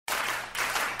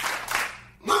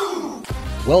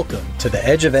Welcome to The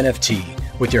Edge of NFT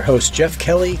with your hosts Jeff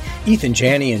Kelly, Ethan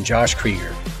Janney, and Josh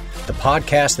Krieger, the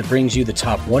podcast that brings you the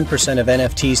top 1% of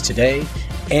NFTs today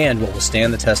and what will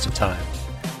stand the test of time.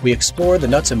 We explore the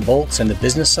nuts and bolts and the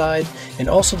business side, and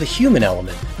also the human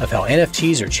element of how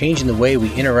NFTs are changing the way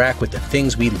we interact with the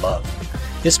things we love.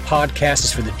 This podcast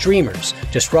is for the dreamers,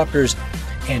 disruptors,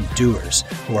 and doers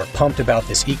who are pumped about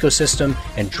this ecosystem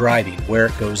and driving where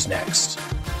it goes next.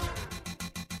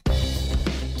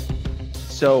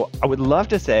 So I would love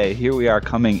to say here we are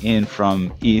coming in from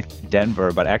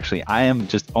ETHDenver, but actually I am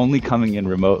just only coming in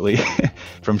remotely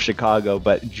from Chicago,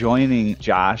 but joining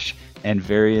Josh and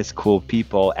various cool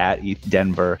people at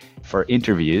ETHDenver for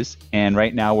interviews. And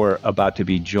right now we're about to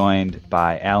be joined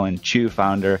by Chiu,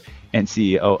 founder and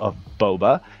CEO of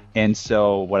Boba. And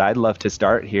so what I'd love to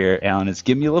start here, Alan, is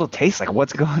give me a little taste, like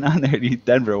what's going on there at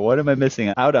ETHDenver? What am I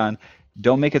missing out on?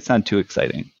 Don't make it sound too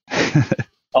exciting.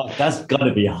 Oh, that's going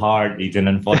to be hard, Ethan,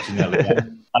 unfortunately.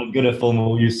 I'm going to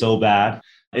FOMO you so bad.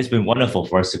 It's been wonderful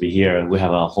for us to be here. We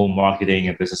have a whole marketing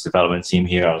and business development team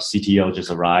here. Our CTO just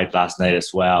arrived last night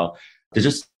as well.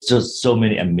 There's just so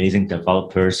many amazing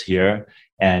developers here.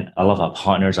 And a lot of our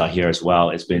partners are here as well.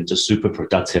 It's been just super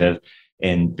productive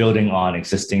in building on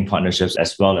existing partnerships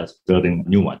as well as building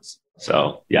new ones.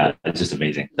 So yeah, it's just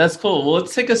amazing. That's cool. Well,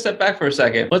 let's take a step back for a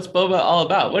second. What's Boba all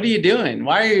about? What are you doing?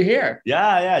 Why are you here?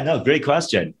 No, great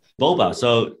question. Boba.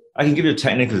 So I can give you a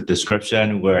technical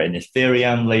description. We're an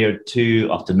Ethereum layer 2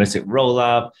 optimistic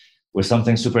rollup with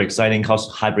something super exciting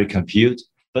called hybrid compute.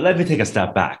 But let me take a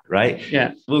step back, right?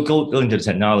 Yeah. We'll go into the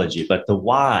technology, but the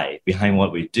why behind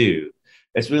what we do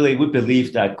is really, we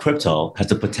believe that crypto has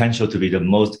the potential to be the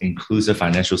most inclusive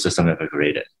financial system ever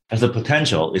created. As the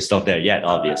potential, it's not there yet,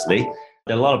 obviously.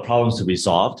 There are a lot of problems to be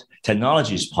solved.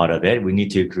 Technology is part of it. We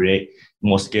need to create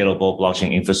more scalable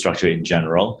blockchain infrastructure in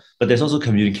general. But there's also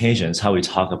communications, how we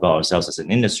talk about ourselves as an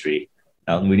industry.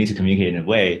 We need to communicate in a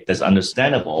way that's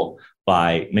understandable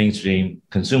by mainstream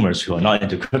consumers who are not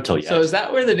into crypto yet. So is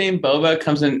that where the name Boba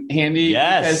comes in handy?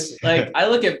 Yes. Because I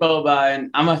look at Boba and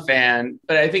I'm a fan,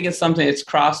 but I think it's something that's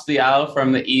crossed the aisle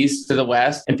from the east to the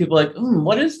west. And people are like,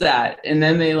 what is that? And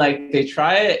then they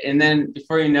try it. And then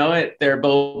before you know it, they're a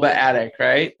Boba addict,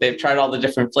 right? They've tried all the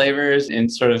different flavors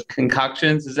and sort of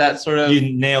concoctions. Is that sort of...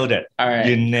 You nailed it. All right.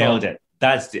 You nailed it.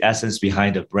 That's the essence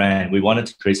behind the brand. We wanted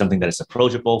to create something that is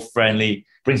approachable, friendly,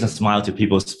 brings a smile to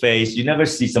people's face. You never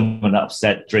see someone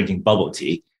upset drinking bubble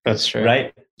tea. That's true.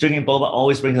 Right? Drinking boba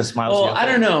always brings a smile to your face. I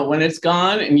don't know. When it's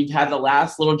gone and you've had the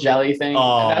last little jelly thing,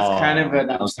 that's kind of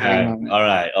an upsetting moment. All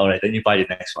right. Then you buy the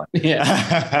next one.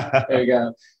 Yeah. There you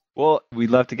go. Well, we'd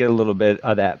love to get a little bit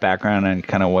of that background and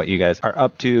kind of what you guys are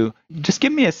up to. Just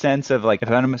give me a sense of if I'm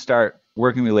going to start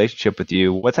working relationship with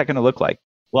you, what's that going to look like?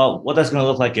 Well, what that's going to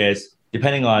look like is,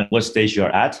 depending on what stage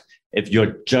you're at, if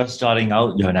you're just starting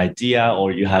out, you have an idea,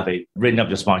 or you have written up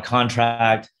your smart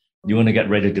contract, you want to get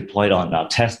ready to deploy it on our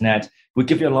testnet, we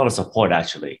give you a lot of support,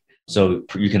 actually. So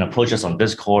you can approach us on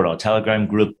Discord or Telegram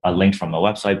group, a link from our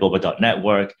website,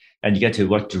 boba.network, and you get to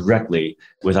work directly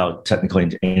with our technical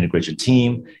integration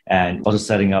team, and also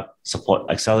setting up support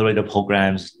accelerator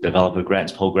programs, developer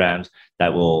grants programs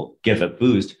that will give a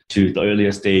boost to the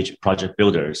earlier stage project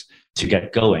builders to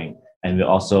get going. And we're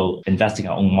also investing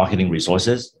our own marketing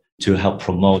resources to help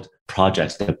promote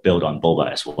projects that build on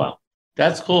Boba as well.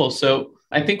 That's cool. So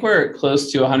I think we're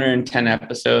close to 110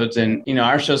 episodes, and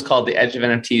our show's called The Edge of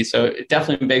NFT. So it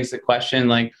definitely begs the question,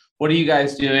 what are you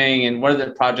guys doing, and what are the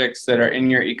projects that are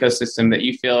in your ecosystem that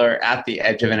you feel are at the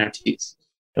edge of NFTs?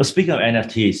 Well, speaking of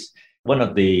NFTs, one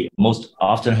of the most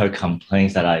often heard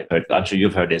complaints that I heard, I'm sure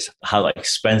you've heard, is how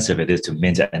expensive it is to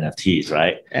mint NFTs,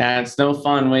 right? Yeah, it's no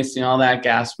fun wasting all that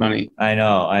gas money. I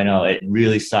know. It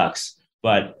really sucks.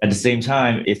 But at the same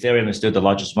time, Ethereum is still the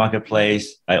largest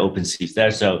marketplace. I OpenSea there.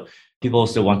 So people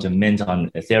still want to mint on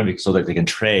Ethereum so that they can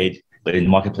trade, but in the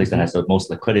marketplace that has the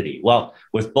most liquidity. Well,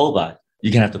 with Boba,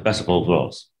 you can have the best of both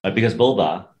worlds, right? Because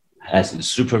Boba has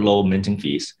super low minting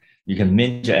fees. You can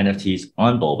mint your NFTs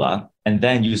on Boba and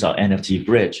then use our NFT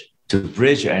bridge to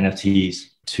bridge your NFTs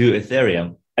to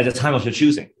Ethereum at the time of your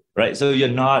choosing, right? So you're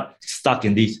not stuck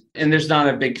in these. And there's not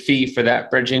a big fee for that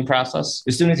bridging process?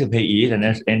 You still need to pay ETH,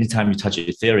 and anytime you touch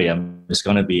Ethereum, it's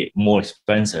going to be more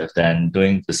expensive than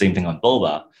doing the same thing on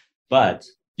Boba. But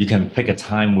you can pick a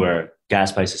time where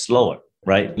gas price is lower,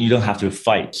 right? You don't have to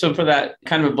fight. So for that,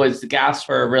 kind of avoids the gas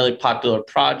for a really popular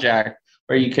project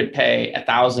where you could pay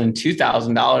 $1,000,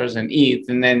 $2,000 in ETH,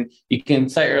 and then you can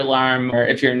set your alarm, or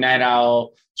if you're a night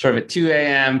owl, sort of at 2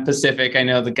 a.m. Pacific, I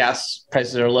know the gas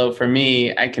prices are low for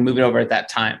me, I can move it over at that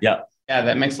time. Yeah. Yeah,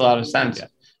 that makes a lot of sense.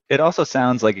 It also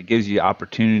sounds like it gives you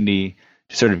opportunity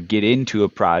sort of get into a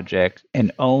project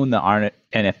and own the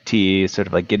NFT, sort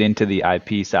of like get into the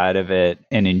IP side of it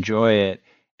and enjoy it,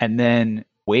 and then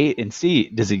wait and see,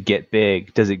 does it get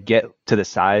big? Does it get to the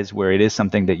size where it is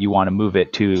something that you want to move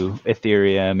it to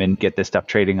Ethereum and get this stuff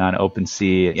trading on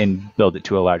OpenSea and build it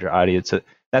to a larger audience? So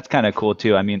that's kind of cool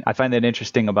too. I mean, I find that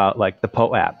interesting about like the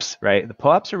POAPs, right? The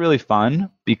POAPs are really fun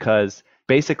because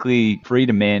basically free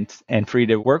to mint and free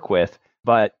to work with.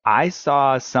 But I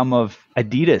saw some of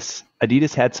Adidas.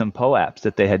 Adidas had some POAPs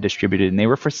that they had distributed, and they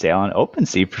were for sale on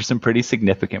OpenSea for some pretty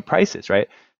significant prices, right?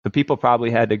 But people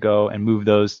probably had to go and move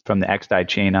those from the XDAI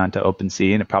chain onto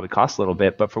OpenSea, and it probably cost a little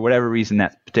bit. But for whatever reason,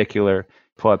 that particular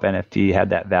POAP NFT had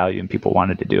that value, and people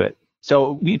wanted to do it.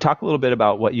 So can you talk a little bit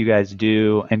about what you guys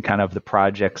do and kind of the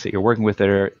projects that you're working with that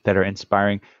are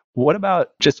inspiring? What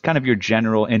about just kind of your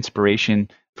general inspiration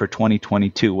for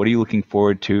 2022? What are you looking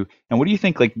forward to? And what do you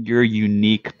think like your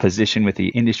unique position with the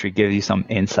industry gives you some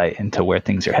insight into where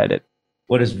things are headed?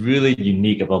 What is really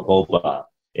unique about Boba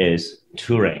is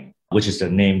Turing, which is the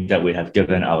name that we have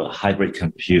given our hybrid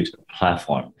compute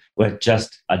platform. We have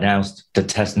just announced the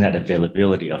testnet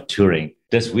availability of Turing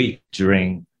this week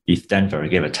during ETHDenver. We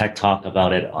gave a tech talk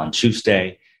about it on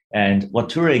Tuesday. And what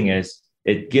Turing is,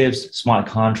 it gives smart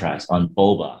contracts on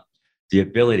Boba the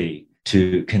ability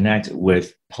to connect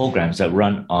with programs that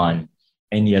run on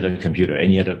any other computer,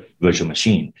 any other virtual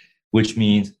machine, which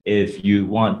means if you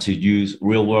want to use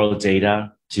real world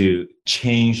data to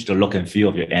change the look and feel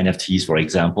of your NFTs, for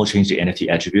example, change the NFT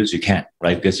attributes, you can,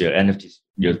 right? Because your NFTs,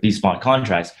 these smart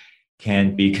contracts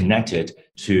can be connected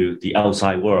to the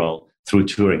outside world through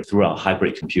Turing, through our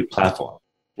hybrid compute platform.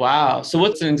 Wow. So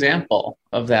what's an example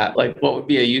of that? Like what would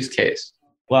be a use case?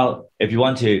 Well, if you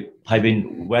want to pipe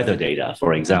in weather data,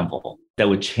 for example, that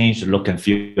would change the look and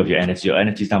feel of your NFT. Your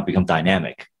NFTs now become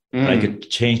dynamic. Right? You could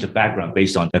change the background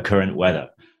based on the current weather.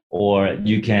 Or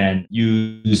you can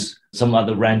use some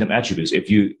other random attributes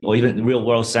or even real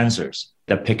world sensors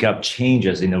that pick up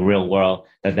changes in the real world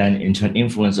that then in turn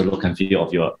influence the look and feel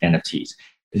of your NFTs.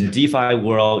 In the DeFi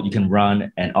world, you can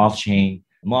run an off-chain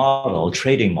model,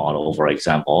 trading model, for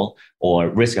example, or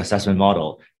risk assessment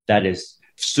model that is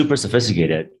super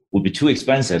sophisticated, would be too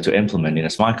expensive to implement in a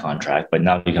smart contract, but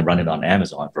now you can run it on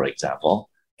Amazon, for example,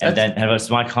 and then have a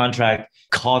smart contract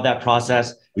call that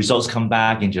process, results come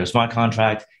back into your smart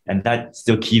contract, and that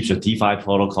still keeps your DeFi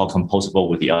protocol composable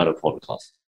with the other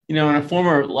protocols. You know, in a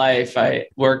former life, I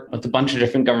worked with a bunch of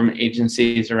different government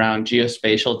agencies around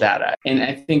geospatial data. And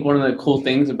I think one of the cool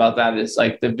things about that is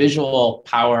like the visual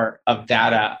power of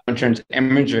data in terms of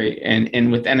imagery.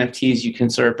 And with NFTs, you can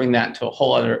sort of bring that to a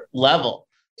whole other level.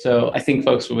 So I think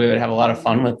folks would have a lot of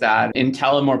fun with that and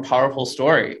tell a more powerful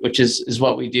story, which is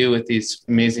what we do with these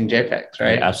amazing JPEGs,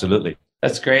 right? Yeah, absolutely.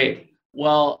 That's great.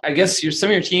 Well, I guess some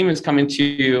of your team is coming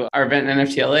to our event in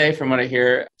NFTLA from what I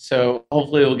hear. So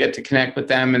hopefully we'll get to connect with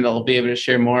them and they'll be able to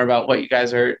share more about what you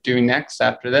guys are doing next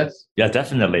after this. Yeah,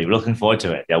 definitely. We're looking forward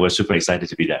to it. Yeah, we're super excited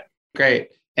to be there. Great.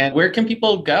 And where can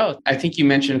people go? I think you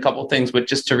mentioned a couple of things, but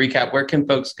just to recap, where can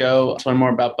folks go to learn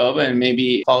more about Boba and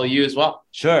maybe follow you as well?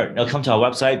 Sure. They'll come to our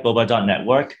website,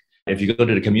 boba.network. If you go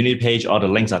to the community page, all the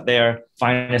links are there.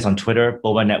 Find us on Twitter,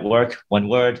 Boba Network, one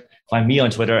word. Find me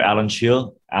on Twitter, Alan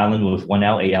Chiu, Alan with one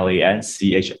L, ALAN,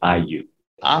 CHIU.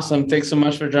 Awesome. Thanks so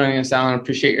much for joining us, Alan.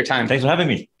 Appreciate your time. Thanks for having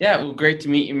me. Yeah, well, great to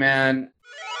meet you, man.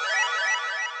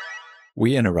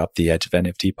 We interrupt the Edge of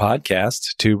NFT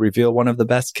podcast to reveal one of the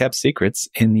best kept secrets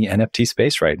in the NFT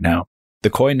space right now, the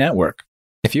Koi network.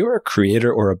 If you are a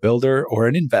creator or a builder or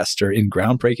an investor in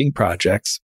groundbreaking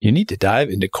projects, you need to dive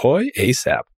into Koi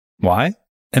ASAP. Why?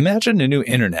 Imagine a new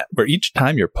internet where each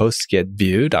time your posts get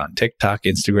viewed on TikTok,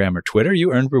 Instagram, or Twitter,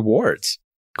 you earn rewards.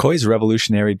 Koi's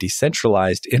revolutionary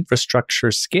decentralized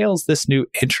infrastructure scales this new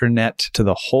internet to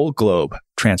the whole globe,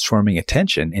 transforming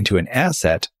attention into an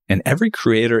asset and every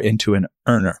creator into an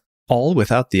earner, all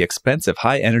without the expensive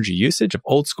high-energy usage of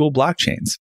old-school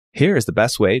blockchains. Here is the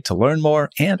best way to learn more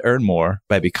and earn more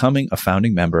by becoming a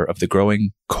founding member of the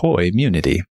growing Koi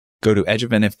community. Go to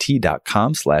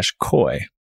edgeofnft.com/Koi.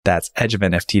 That's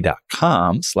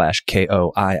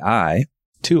edgeofnft.com/KOII,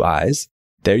 2 I's.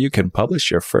 There you can publish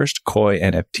your first Koi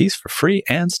NFTs for free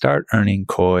and start earning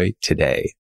Koi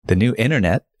today. The new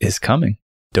internet is coming.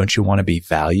 Don't you want to be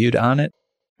valued on it?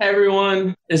 Hey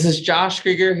everyone, this is Josh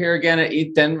Krieger here again at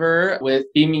ETHDenver with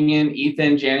beaming in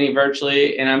Ethan, Gianni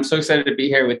virtually. And I'm so excited to be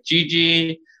here with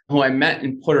Gigi, who I met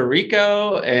in Puerto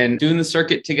Rico and doing the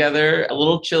circuit together, a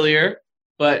little chillier,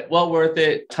 but well worth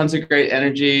it. Tons of great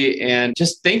energy. And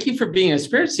just thank you for being a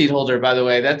Spirit Seed holder, by the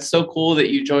way. That's so cool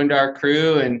that you joined our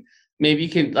crew. And maybe you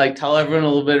can tell everyone a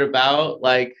little bit about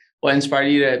what inspired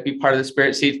you to be part of the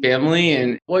Spirit Seed family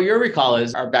and what your recall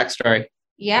is, our backstory.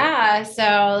 Yeah,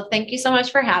 so thank you so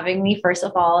much for having me. First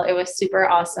of all, it was super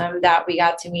awesome that we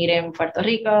got to meet in Puerto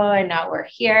Rico and now we're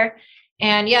here.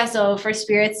 And yeah, so for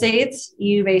Spirit States,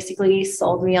 you basically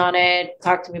sold me on it,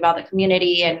 talked to me about the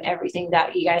community and everything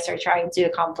that you guys are trying to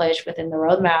accomplish within the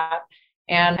roadmap.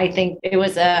 And I think it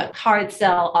was a hard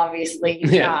sell, obviously,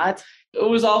 not. It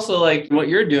was also like what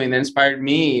you're doing that inspired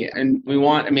me. And we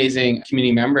want amazing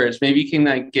community members. Maybe you can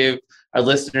like give our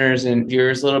listeners and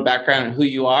viewers a little background on who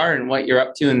you are and what you're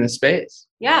up to in this space.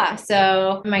 Yeah,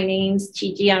 so my name's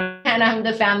Gigi and I'm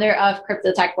the founder of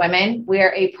Crypto Tech Women.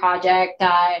 We're a project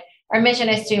that our mission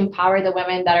is to empower the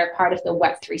women that are part of the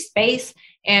Web3 space.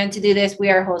 And to do this, we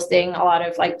are hosting a lot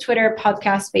of like Twitter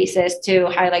podcast spaces to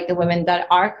highlight the women that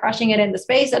are crushing it in the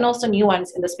space and also new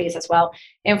ones in the space as well.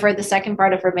 And for the second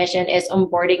part of our mission is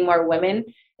onboarding more women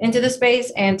into the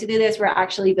space. And to do this, we're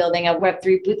actually building a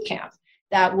Web3 bootcamp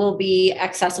that will be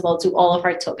accessible to all of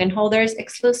our token holders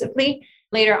exclusively.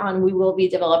 Later on, we will be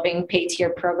developing paid tier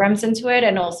programs into it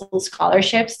and also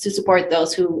scholarships to support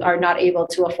those who are not able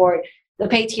to afford the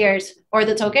paid tiers or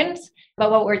the tokens. But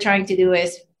what we're trying to do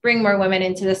is bring more women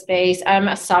into the space. I'm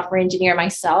a software engineer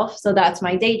myself, so that's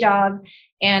my day job.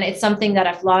 And it's something that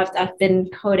I've loved. I've been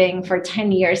coding for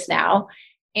 10 years now,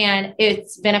 and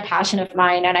it's been a passion of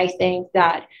mine. And I think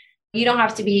that you don't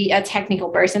have to be a technical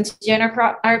person to join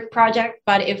our project,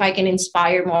 but if I can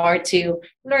inspire more to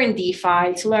learn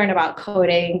DeFi, to learn about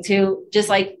coding, to just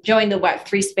like join the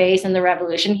Web3 space and the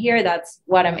revolution here, that's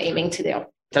what I'm aiming to do.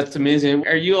 That's amazing.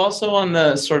 Are you also on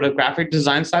the sort of graphic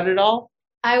design side at all?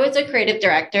 I was a creative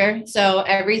director. So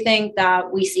everything that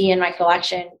we see in my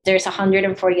collection, there's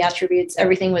 140 attributes.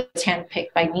 Everything was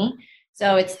handpicked by me.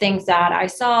 So it's things that I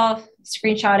saw,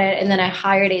 screenshot it, and then I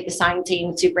hired a design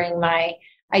team to bring my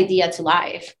idea to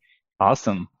life.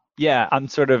 Awesome. Yeah, I'm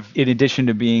sort of, in addition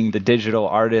to being the digital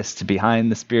artist behind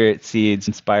the Spirit Seeds,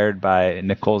 inspired by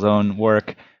Nicole's own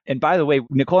work. And by the way,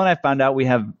 Nicole and I found out we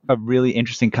have a really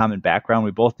interesting common background.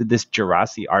 We both did this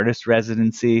Jurassic artist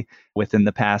residency within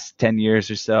the past 10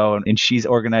 years or so. And she's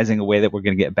organizing a way that we're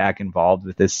going to get back involved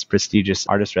with this prestigious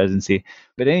artist residency.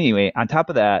 But anyway, on top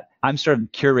of that, I'm sort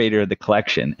of curator of the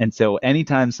collection. And so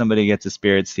anytime somebody gets a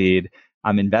Spirit Seed,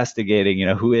 I'm investigating,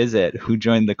 who is it? Who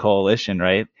joined the coalition,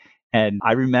 right? And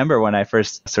I remember when I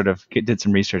first sort of did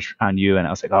some research on you and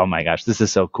I was like, oh my gosh, this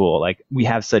is so cool. Like we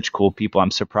have such cool people. I'm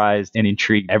surprised and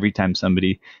intrigued every time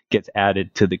somebody gets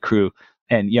added to the crew.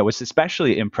 And what's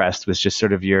especially impressed was just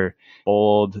sort of your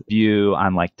bold view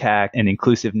on like tech and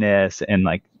inclusiveness and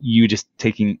like you just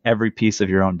taking every piece of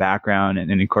your own background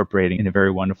and incorporating in a very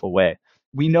wonderful way.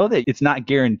 We know that it's not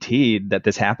guaranteed that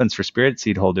this happens for Spirit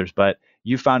Seed holders, but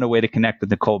you found a way to connect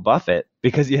with Nicole Buffett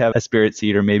because you have a Spirit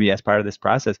Seed or maybe as part of this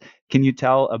process. Can you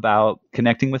tell about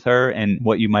connecting with her and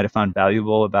what you might have found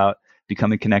valuable about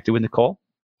becoming connected with Nicole?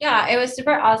 Yeah, it was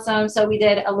super awesome. So we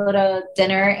did a little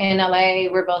dinner in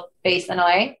LA. We're both based in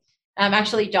LA.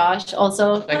 Actually, Josh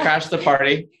also. I crashed the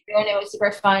party. And it was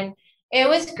super fun. It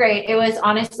was great. It was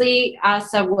honestly,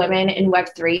 as a woman in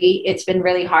Web3, it's been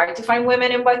really hard to find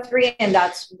women in Web3. And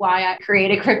that's why I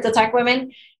created Crypto Tech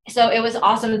Women. So it was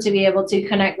awesome to be able to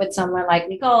connect with someone like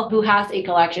Nicole, who has a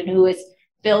collection, who is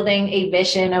building a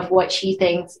vision of what she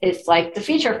thinks is like the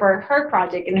future for her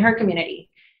project and her community.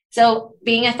 So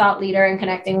being a thought leader and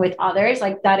connecting with others,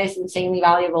 like that is insanely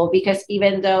valuable because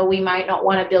even though we might not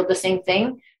want to build the same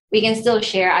thing, we can still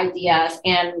share ideas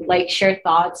and like share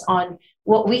thoughts on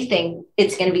what we think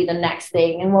it's going to be the next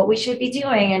thing and what we should be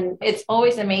doing. And it's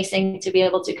always amazing to be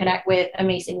able to connect with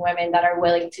amazing women that are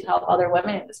willing to help other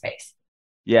women in the space.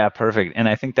 Yeah, perfect. And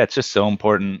I think that's just so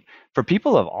important for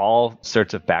people of all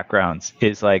sorts of backgrounds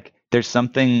is like, there's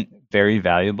something very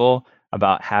valuable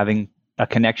about having a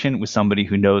connection with somebody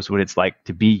who knows what it's like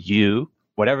to be you,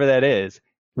 whatever that is,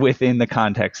 within the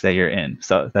context that you're in.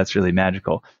 So that's really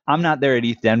magical. I'm not there at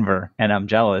ETHDenver and I'm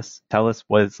jealous. Tell us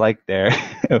what it's like there.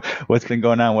 What's been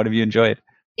going on? What have you enjoyed?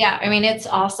 Yeah, I mean, it's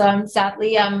awesome.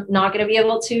 Sadly, I'm not going to be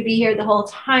able to be here the whole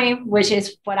time, which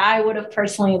is what I would have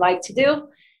personally liked to do.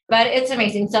 But it's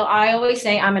amazing. So I always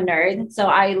say I'm a nerd. So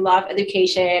I love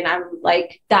education. I'm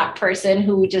like that person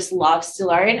who just loves to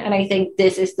learn. And I think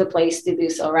this is the place to do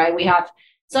so, right? We have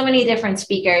so many different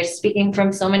speakers speaking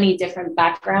from so many different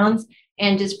backgrounds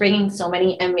and just bringing so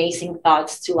many amazing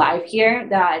thoughts to life here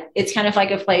that it's kind of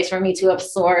like a place for me to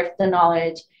absorb the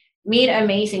knowledge, meet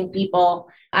amazing people.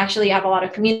 Actually, I have a lot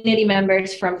of community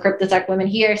members from Crypto Tech Women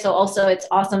here. So also it's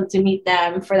awesome to meet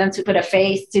them, for them to put a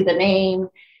face to the name.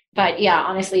 But yeah,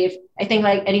 honestly, if I think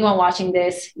like anyone watching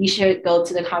this, you should go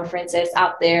to the conferences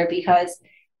out there because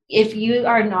if you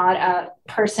are not a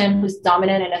person who's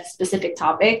dominant in a specific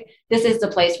topic, this is the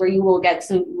place where you will get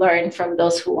to learn from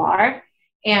those who are.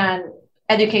 And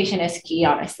education is key,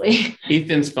 honestly.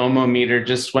 Ethan's FOMO meter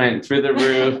just went through the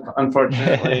roof,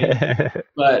 unfortunately.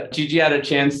 But Gigi had a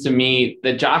chance to meet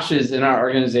the Joshes in our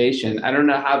organization. I don't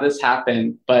know how this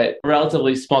happened, but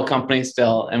relatively small company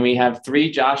still. And we have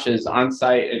 3 Joshes on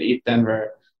site at ETHDenver,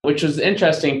 which was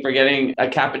interesting for getting a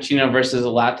cappuccino versus a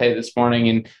latte this morning.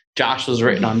 And Josh was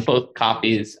written on both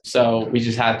copies. So we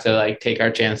just had to take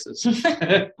our chances.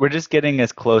 We're just getting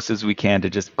as close as we can to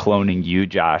just cloning you,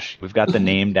 Josh. We've got the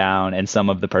name down and some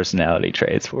of the personality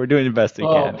traits. We're doing the best we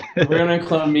can. If we're going to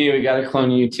clone me, we got to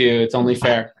clone you too. It's only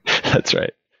fair. That's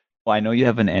right. Well, I know you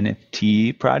have an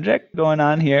NFT project going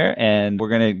on here, and we're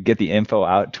going to get the info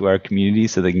out to our community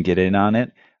so they can get in on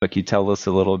it. But can you tell us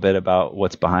a little bit about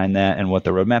what's behind that and what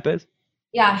the roadmap is?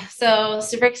 Yeah, so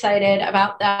super excited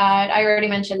about that. I already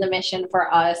mentioned the mission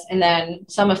for us and then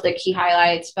some of the key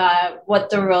highlights, but what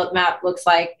the roadmap looks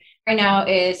like right now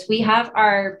is we have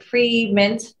our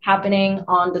pre-mint happening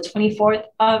on the 24th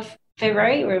of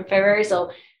February. We're in February,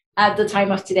 so at the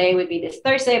time of today would be this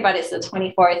Thursday, but it's the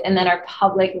 24th. And then our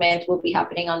public mint will be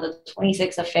happening on the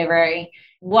 26th of February.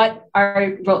 What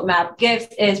our roadmap gives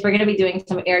is we're going to be doing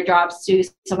some airdrops to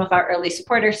some of our early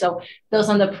supporters. So those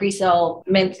on the pre-sale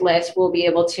mint list will be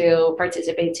able to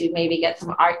participate to maybe get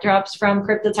some art drops from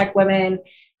Crypto Tech Women.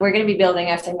 We're going to be building,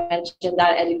 as I mentioned,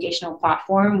 that educational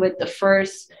platform with the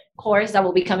first course that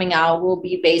will be coming out will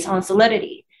be based on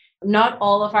Solidity. Not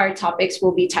all of our topics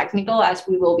will be technical, as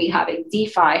we will be having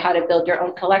DeFi, how to build your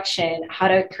own collection, how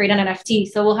to create an NFT.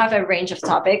 So we'll have a range of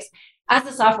topics. As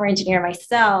a software engineer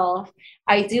myself,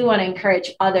 I do want to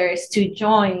encourage others to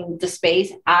join the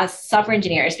space as software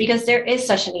engineers because there is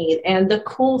such a need. And the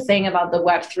cool thing about the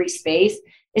Web3 space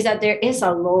is that there is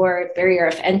a lower barrier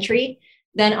of entry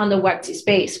than on the Web2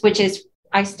 space, which is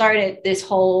I started this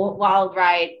whole wild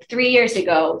ride 3 years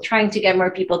ago, trying to get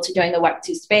more people to join the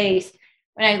Web2 space.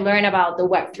 When I learned about the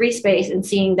Web3 space and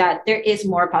seeing that there is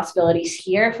more possibilities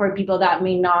here for people that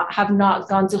may not have not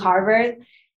gone to Harvard,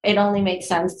 it only makes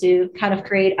sense to kind of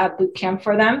create a bootcamp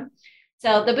for them.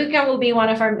 So the bootcamp will be one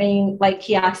of our main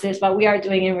key axes, but we are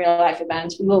doing in real life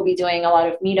events. We will be doing a lot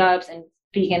of meetups and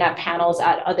speaking at panels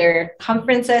at other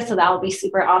conferences. So that will be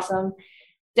super awesome.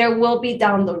 There will be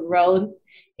down the road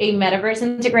a metaverse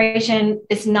integration.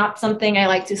 It's not something I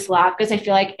like to slap because I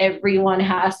feel like everyone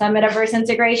has that metaverse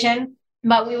integration,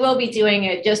 but we will be doing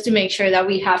it just to make sure that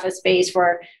we have a space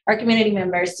for our community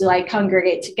members to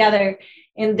congregate together.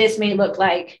 And this may look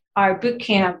like our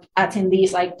bootcamp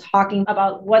attendees talking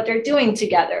about what they're doing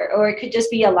together, or it could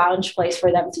just be a lounge place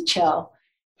for them to chill.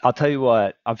 I'll tell you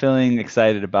what, I'm feeling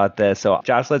excited about this. So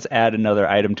Josh, let's add another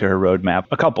item to her roadmap.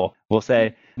 A couple. We'll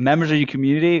say members of your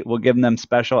community, we'll give them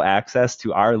special access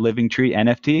to our Living Tree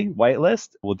NFT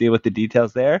whitelist. We'll deal with the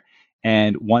details there.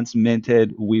 And once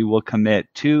minted, we will commit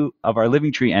 2 of our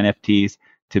Living Tree NFTs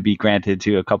to be granted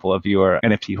to a couple of your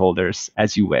NFT holders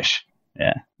as you wish.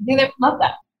 Yeah. I think they love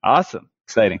that. Awesome.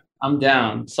 Exciting. I'm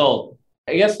down. Sold.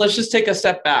 I guess let's just take a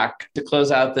step back to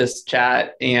close out this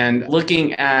chat and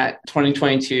looking at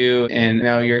 2022, and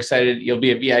you're excited. You'll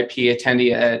be a VIP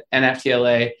attendee at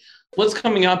NFTLA. What's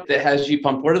coming up that has you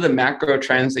pumped? What are the macro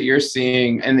trends that you're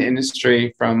seeing in the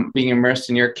industry from being immersed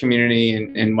in your community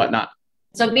and whatnot?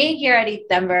 So being here at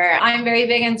ETHDenver, I'm very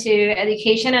big into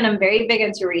education and I'm very big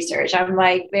into research. I'm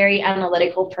very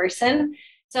analytical person.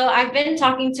 So I've been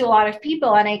talking to a lot of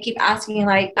people and I keep asking,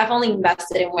 I've only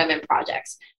invested in women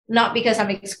projects, not because I'm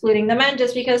excluding the men,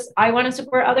 just because I want to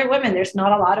support other women. There's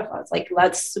not a lot of us,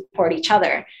 let's support each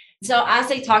other. So as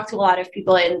I talk to a lot of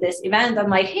people in this event, I'm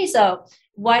like, hey, so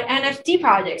what NFT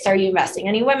projects are you investing?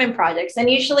 Any women projects? And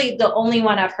usually the only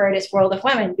one I've heard is World of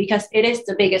Women because it is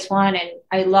the biggest one and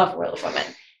I love World of Women.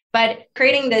 But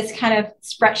creating this kind of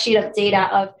spreadsheet of data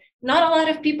of not a lot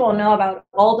of people know about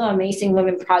all the amazing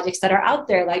women projects that are out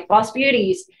there, like Boss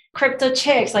Beauties, Crypto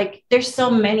Chicks. There's so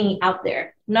many out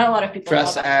there. Not a lot of people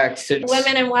Dress know X,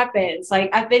 Women and Weapons.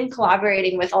 I've been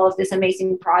collaborating with all of these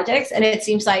amazing projects, and it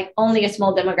seems like only a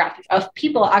small demographic of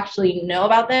people actually know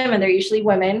about them, and they're usually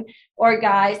women or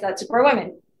guys that support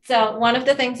women. So one of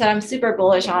the things that I'm super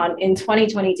bullish on in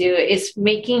 2022 is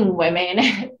making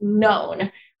women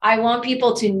known. I want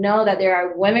people to know that there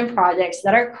are women projects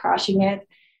that are crushing it.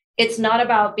 It's not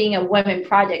about being a women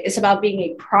project. It's about being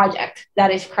a project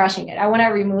that is crushing it. I want to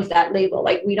remove that label.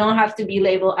 We don't have to be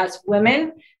labeled as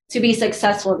women to be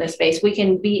successful in this space. We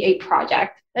can be a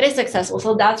project that is successful.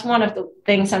 So that's one of the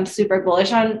things I'm super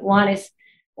bullish on. One is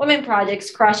women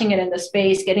projects crushing it in the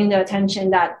space, getting the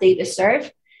attention that they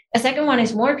deserve. The second one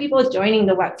is more people joining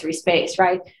the Web3 space,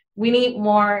 right? We need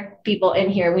more people in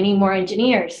here. We need more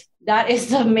engineers. That is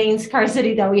the main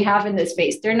scarcity that we have in this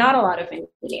space. There are not a lot of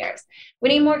engineers. We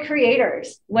need more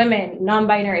creators, women,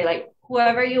 non-binary,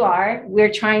 whoever you are,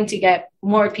 we're trying to get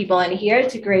more people in here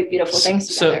to create beautiful things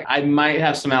together. So I might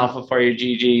have some alpha for you,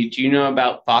 Gigi. Do you know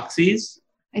about Foxies?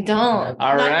 I don't.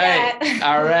 All right.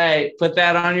 All right. Put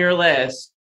that on your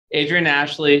list. Adrienne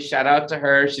Ashley, shout out to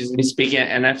her. She's going to be speaking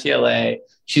at NFTLA.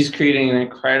 She's creating an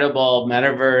incredible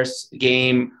metaverse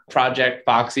game project,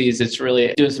 Foxies. It's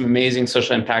really doing some amazing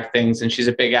social impact things. And she's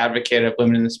a big advocate of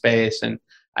women in the space. And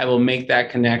I will make that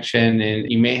connection. And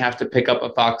you may have to pick up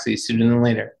a Foxy sooner than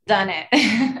later. Done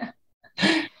it.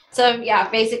 So yeah,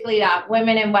 basically that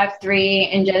women in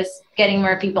Web3 and just getting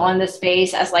more people in the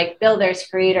space as like builders,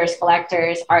 creators,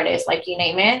 collectors, artists, like you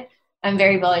name it. I'm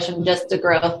very bullish on just the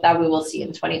growth that we will see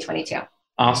in 2022.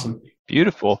 Awesome.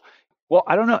 Beautiful. Well,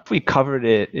 I don't know if we covered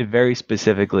it very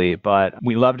specifically, but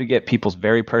we love to get people's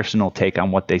very personal take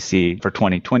on what they see for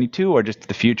 2022 or just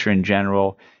the future in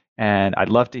general. And I'd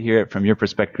love to hear it from your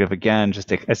perspective again,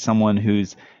 just as someone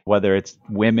who's, whether it's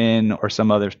women or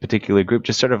some other particular group,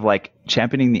 just sort of like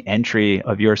championing the entry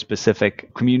of your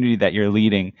specific community that you're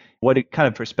leading. What kind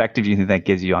of perspective do you think that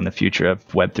gives you on the future of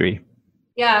Web3?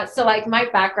 Yeah, so like my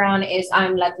background is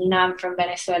I'm Latina, I'm from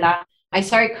Venezuela. I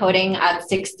started coding at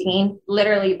 16,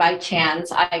 literally by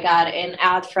chance. I got an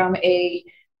ad from a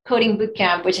coding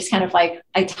bootcamp, which is kind of like,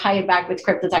 I tie it back with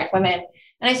Crypto Tech Women.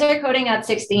 And I started coding at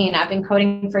 16. I've been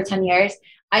coding for 10 years.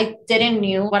 I didn't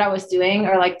know what I was doing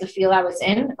or like the field I was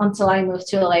in until I moved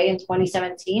to LA in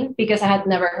 2017, because I had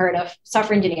never heard of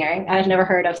software engineering. I had never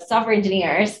heard of software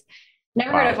engineers,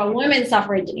 never heard of a woman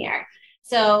software engineer.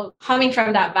 So coming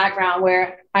from that background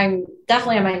where I'm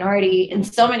definitely a minority in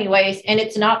so many ways, and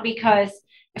it's not because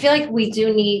I feel like we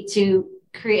do need to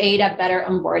create a better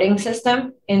onboarding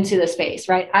system into the space,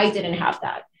 right? I didn't have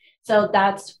that. So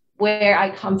that's where I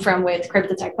come from with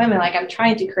Crypto Tech Women. Like I'm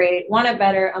trying to create, one, a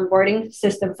better onboarding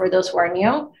system for those who are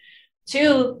new.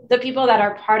 Two, the people that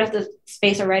are part of the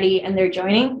space already and they're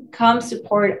joining, come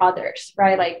support others,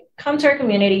 right? Like come to our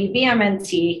community, be a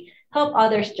mentee, help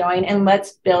others join, and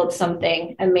let's build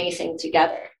something amazing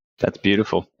together. That's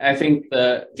beautiful. I think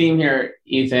the theme here,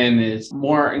 Ethan, is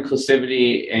more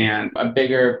inclusivity and a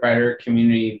bigger, brighter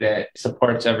community that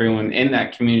supports everyone in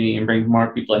that community and brings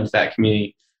more people into that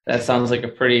community. That sounds like a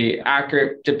pretty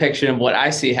accurate depiction of what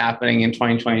I see happening in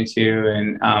 2022.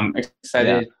 And I'm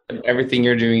excited about everything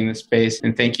you're doing in this space.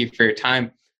 And thank you for your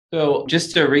time. So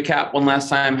just to recap one last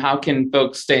time, how can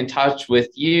folks stay in touch with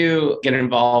you, get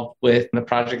involved with the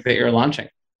project that you're launching?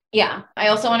 Yeah, I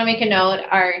also want to make a note.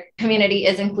 Our community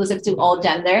is inclusive to all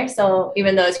gender. So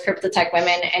even though it's Crypto Tech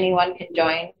Women, anyone can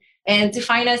join. And to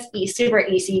find us, super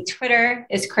easy. Twitter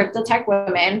is Crypto Tech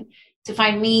Women. To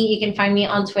find me, you can find me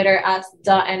on Twitter as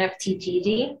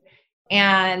 @NFTGG.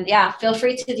 And yeah, feel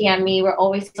free to DM me. We're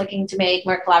always looking to make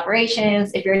more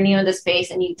collaborations. If you're new in the space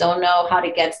and you don't know how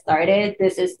to get started,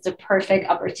 this is the perfect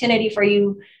opportunity for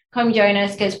you. Come join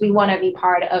us because we want to be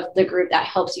part of the group that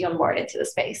helps you onboard into the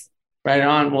space. Right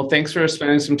on. Well, thanks for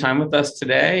spending some time with us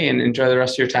today and enjoy the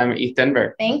rest of your time at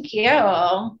ETHDenver. Thank you.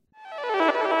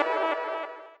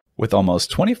 With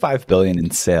almost $25 billion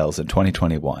in sales in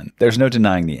 2021, there's no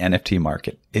denying the NFT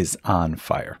market is on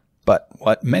fire. But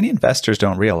what many investors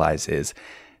don't realize is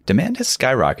demand has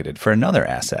skyrocketed for another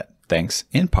asset, thanks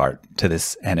in part to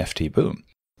this NFT boom.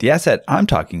 The asset I'm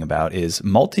talking about is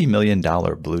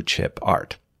multi-million-dollar blue chip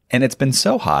art. And it's been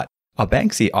so hot, a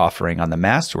Banksy offering on the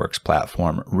Masterworks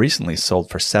platform recently sold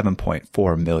for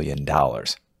 $7.4 million.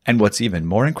 And what's even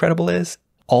more incredible is,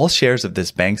 all shares of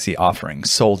this Banksy offering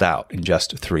sold out in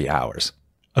just 3 hours.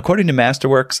 According to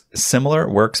Masterworks, similar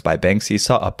works by Banksy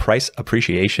saw a price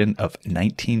appreciation of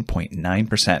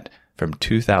 19.9% from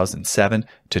 2007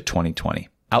 to 2020,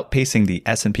 outpacing the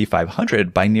S&P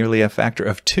 500 by nearly a factor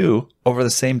of 2 over the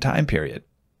same time period.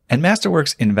 And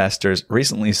Masterworks investors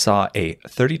recently saw a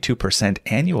 32%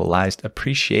 annualized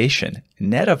appreciation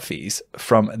net of fees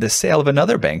from the sale of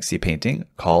another Banksy painting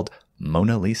called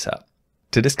Mona Lisa.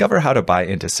 To discover how to buy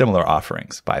into similar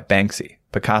offerings by Banksy,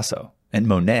 Picasso, and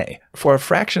Monet for a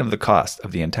fraction of the cost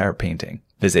of the entire painting,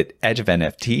 visit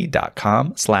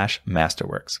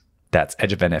edgeofnft.com/masterworks. That's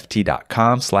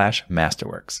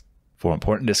edgeofnft.com/masterworks. For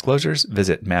important disclosures,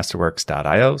 visit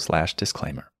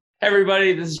masterworks.io/disclaimer. Hey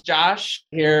everybody, this is Josh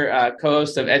here,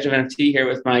 co-host of Edge of NFT, here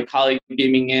with my colleague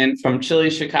beaming in from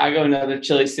chilly Chicago, another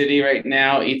chilly city right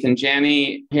now, Ethan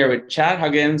Janney, here with Chad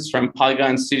Huggins from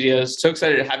Polygon Studios. So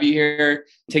excited to have you here,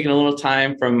 taking a little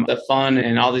time from the fun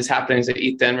and all these happenings at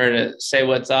ETHDenver to say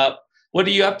what's up. What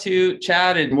are you up to,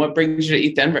 Chad, and what brings you to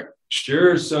ETHDenver?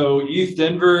 Sure. So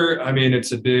ETHDenver, I mean,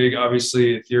 it's a big,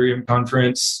 obviously, Ethereum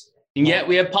conference. And yet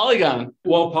we have Polygon.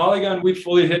 Well, Polygon, we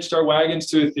fully hitched our wagons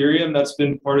to Ethereum. That's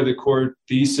been part of the core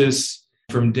thesis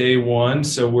from day one.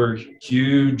 So we're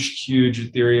huge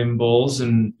Ethereum bulls,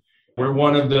 and we're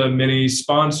one of the many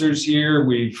sponsors here.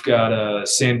 We've got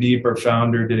Sandeep, our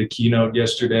founder, did a keynote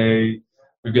yesterday.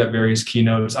 We've got various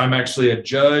keynotes. I'm actually a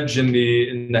judge in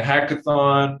the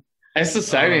hackathon. That's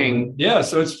exciting. Yeah,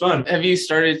 so it's fun. Have you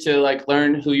started to like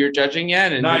learn who you're judging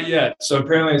yet? Not yet. So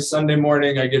apparently Sunday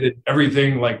morning I get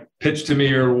everything like pitched to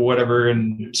me or whatever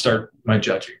and start my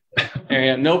judging.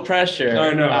 No pressure.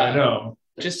 I know.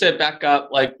 Just to back up,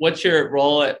 like what's your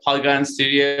role at Polygon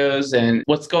Studios and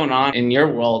what's going on in your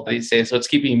world these days? So it's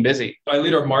keeping you busy. I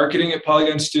lead our marketing at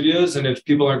Polygon Studios. And if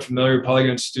people aren't familiar,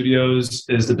 Polygon Studios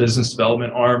is the business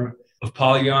development arm of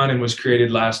Polygon and was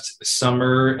created last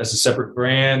summer as a separate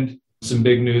brand. Some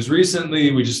big news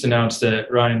recently. We just announced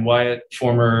that Ryan Wyatt,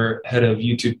 former head of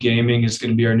YouTube Gaming, is going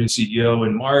to be our new CEO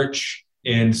in March.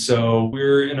 And so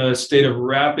we're in a state of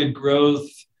rapid growth.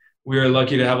 We are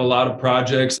lucky to have a lot of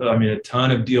projects. I mean, a ton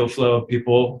of deal flow of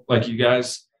people like you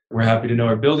guys. We're happy to know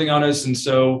are building on us. And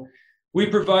so we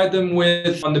provide them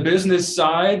with, on the business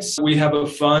side, so we have a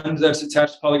fund that's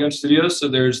attached to Polygon Studios. So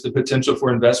there's the potential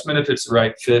for investment if it's the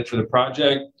right fit for the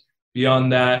project.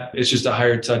 Beyond that, it's just a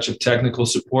higher touch of technical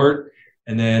support.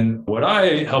 And then what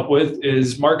I help with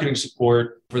is marketing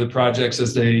support for the projects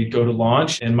as they go to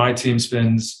launch. And my team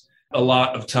spends a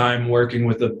lot of time working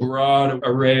with a broad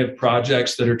array of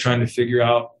projects that are trying to figure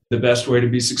out the best way to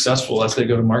be successful as they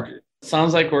go to market.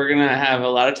 Sounds like we're going to have a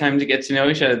lot of time to get to know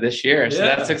each other this year. So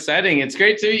that's exciting. It's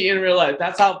great to meet you in real life.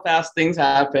 That's how fast things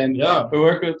happen. Yeah. We're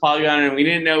working with Polygon and we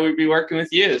didn't know we'd be working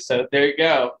with you. So there you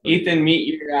go. Ethan,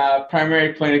 meet your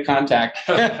primary point of contact.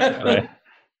 Right.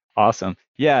 Awesome.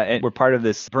 Yeah, and we're part of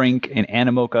this Brink and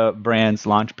Animoca brands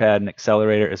Launchpad and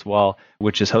Accelerator as well,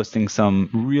 which is hosting some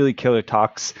really killer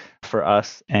talks for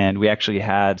us. And we actually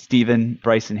had Stephen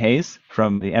Bryson Hayes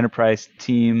from the enterprise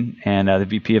team and the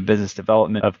VP of Business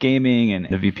Development of Gaming and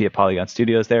the VP of Polygon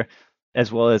Studios there,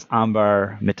 as well as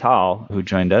Ambar Mittal, who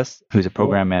joined us, who's a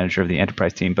program manager of the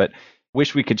enterprise team. But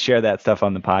wish we could share that stuff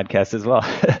on the podcast as well.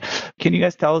 Can you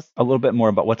guys tell us a little bit more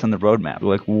about what's on the roadmap?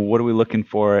 Like, what are we looking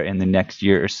for in the next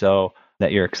year or so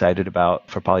that you're excited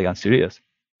about for Polygon Studios?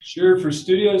 Sure. For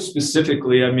studios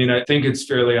specifically, I mean, I think it's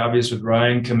fairly obvious with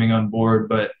Ryan coming on board,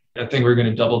 but I think we're going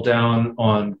to double down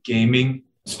on gaming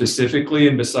specifically.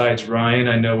 And besides Ryan,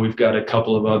 I know we've got a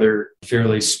couple of other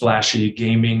fairly splashy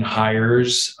gaming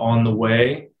hires on the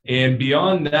way. And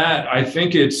beyond that, I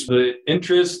think it's the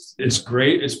interest. It's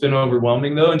great. It's been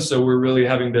overwhelming though. And so we're really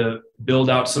having to build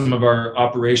out some of our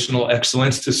operational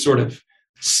excellence to sort of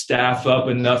staff up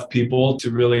enough people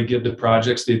to really give the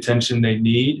projects the attention they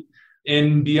need.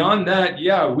 And beyond that,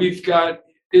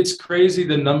 it's crazy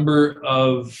the number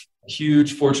of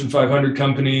huge Fortune 500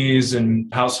 companies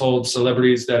and household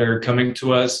celebrities that are coming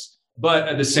to us. But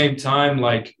at the same time,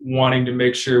 like wanting to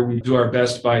make sure we do our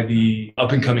best by the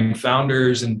up and coming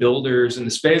founders and builders in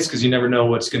the space, because you never know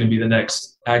what's going to be the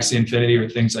next Axie Infinity or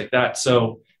things like that.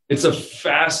 So it's a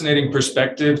fascinating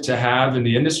perspective to have in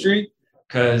the industry,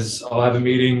 because I'll have a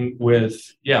meeting with,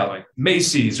 like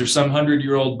Macy's or some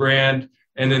 100-year-old brand,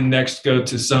 and then next go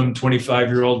to some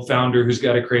 25-year-old founder who's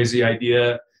got a crazy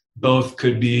idea. Both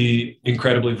could be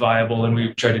incredibly viable, and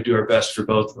we try to do our best for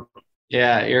both of them.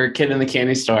 Yeah, you're a kid in the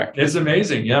candy store. It's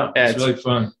amazing. Yeah, it's really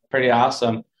fun. Pretty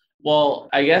awesome. Well,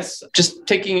 I guess just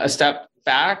taking a step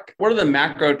back, what are the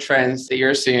macro trends that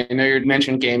you're seeing? I know you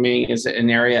mentioned gaming is an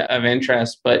area of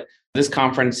interest, but this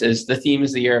conference the theme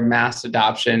is the year of mass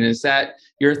adoption. Is that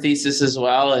your thesis as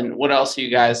well? And what else are you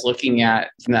guys looking at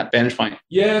from that bench point?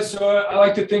 Yeah, so I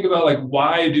like to think about like,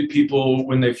 why do people,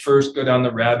 when they first go down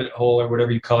the rabbit hole or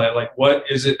whatever you call it, like what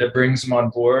is it that brings them on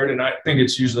board? And I think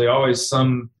it's usually always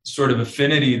some sort of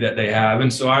affinity that they have.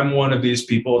 And so I'm one of these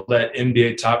people that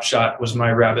NBA Top Shot was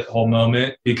my rabbit hole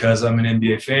moment, because I'm an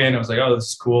NBA fan. I was like, oh, this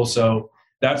is cool. So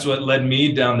that's what led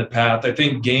me down the path. I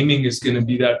think gaming is going to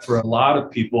be that for a lot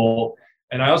of people.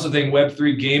 And I also think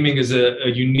Web3 gaming is a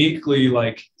uniquely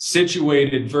like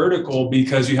situated vertical,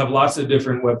 because you have lots of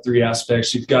different Web3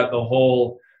 aspects. You've got a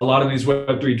lot of these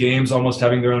Web3 games almost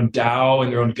having their own DAO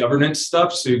and their own governance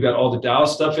stuff. So you've got all the DAO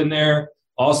stuff in there,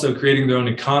 also creating their own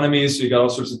economies. So you got all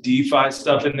sorts of DeFi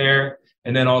stuff in there.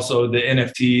 And then also the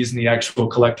NFTs and the actual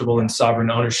collectible and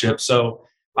sovereign ownership. So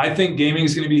I think gaming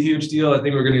is going to be a huge deal. I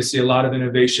think we're going to see a lot of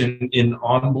innovation in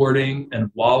onboarding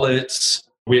and wallets.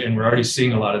 And we're already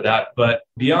seeing a lot of that. But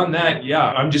beyond that,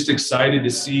 I'm just excited to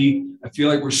see. I feel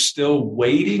like we're still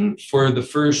waiting for the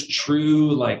first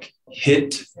true like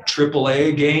hit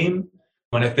AAA game.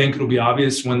 And I think it'll be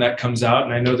obvious when that comes out.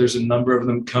 And I know there's a number of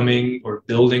them coming or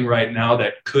building right now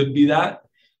that could be that.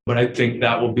 But I think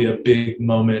that will be a big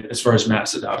moment as far as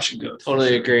mass adoption goes.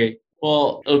 Totally agree.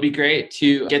 Well, it would be great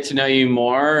to get to know you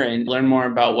more and learn more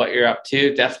about what you're up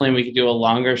to. Definitely, we could do a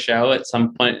longer show at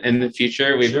some point in the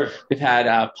future. We've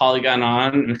had Polygon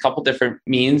on in a couple different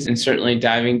means, and certainly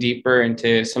diving deeper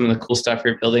into some of the cool stuff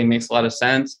you're building makes a lot of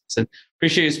sense. And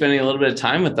appreciate you spending a little bit of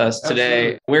time with us today.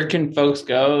 Absolutely. Where can folks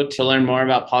go to learn more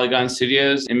about Polygon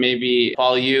Studios and maybe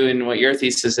follow you and what your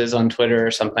thesis is on Twitter or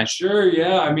something? Sure.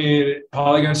 Yeah. I mean,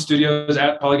 Polygon Studios,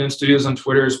 at Polygon Studios on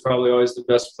Twitter is probably always the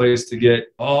best place to get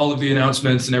all of the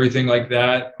announcements and everything like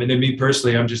that. And then me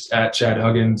personally, I'm just at Chad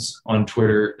Huggins on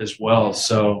Twitter as well.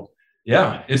 So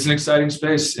yeah, it's an exciting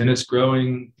space and it's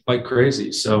growing like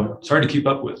crazy. So it's hard to keep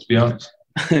up with, to be honest.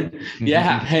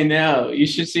 Yeah, I know. You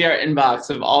should see our inbox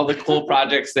of all the cool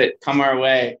projects that come our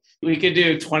way. We could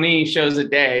do 20 shows a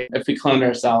day if we cloned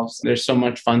ourselves. There's so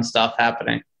much fun stuff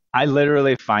happening. I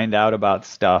literally find out about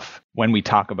stuff when we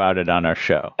talk about it on our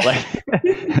show. Like,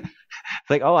 it's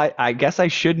like, oh, I guess I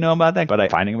should know about that, but I'm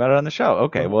finding about it on the show.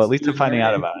 Okay, well, at least I'm finding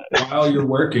out about it. While you're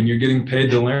working, you're getting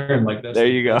paid to learn. Like that. There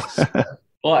you go.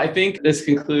 Well, I think this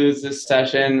concludes this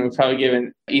session. We've probably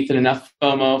given Ethan enough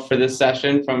FOMO for this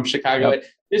session from Chicago. Yep.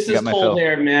 This is cold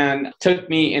here, man. Took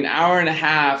me an hour and a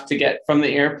half to get from the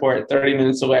airport 30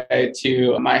 minutes away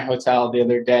to my hotel the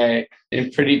other day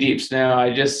in pretty deep snow.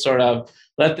 I just sort of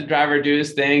let the driver do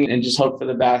his thing and just hope for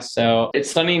the best. So it's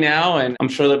sunny now, and I'm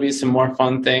sure there'll be some more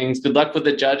fun things. Good luck with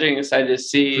the judging. Excited to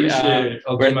see where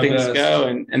things go.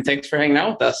 And thanks for hanging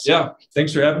out with us. Yeah,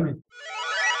 thanks for having me.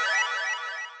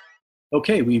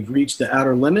 Okay, we've reached the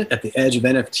outer limit at the edge of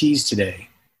NFTs today.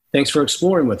 Thanks for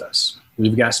exploring with us.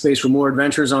 We've got space for more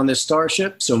adventures on this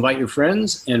starship, so invite your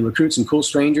friends and recruit some cool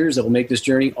strangers that will make this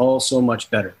journey all so much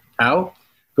better. How?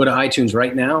 Go to iTunes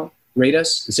right now, rate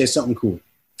us, and say something cool.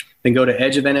 Then go to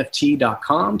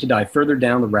edgeofnft.com to dive further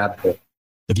down the rabbit hole.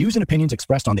 The views and opinions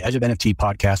expressed on the Edge of NFT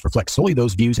podcast reflect solely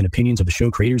those views and opinions of the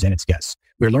show creators and its guests.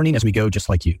 We're learning as we go, just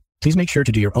like you. Please make sure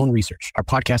to do your own research. Our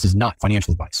podcast is not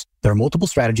financial advice. There are multiple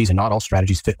strategies and not all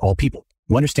strategies fit all people.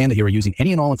 You understand that you are using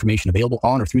any and all information available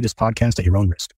on or through this podcast at your own risk.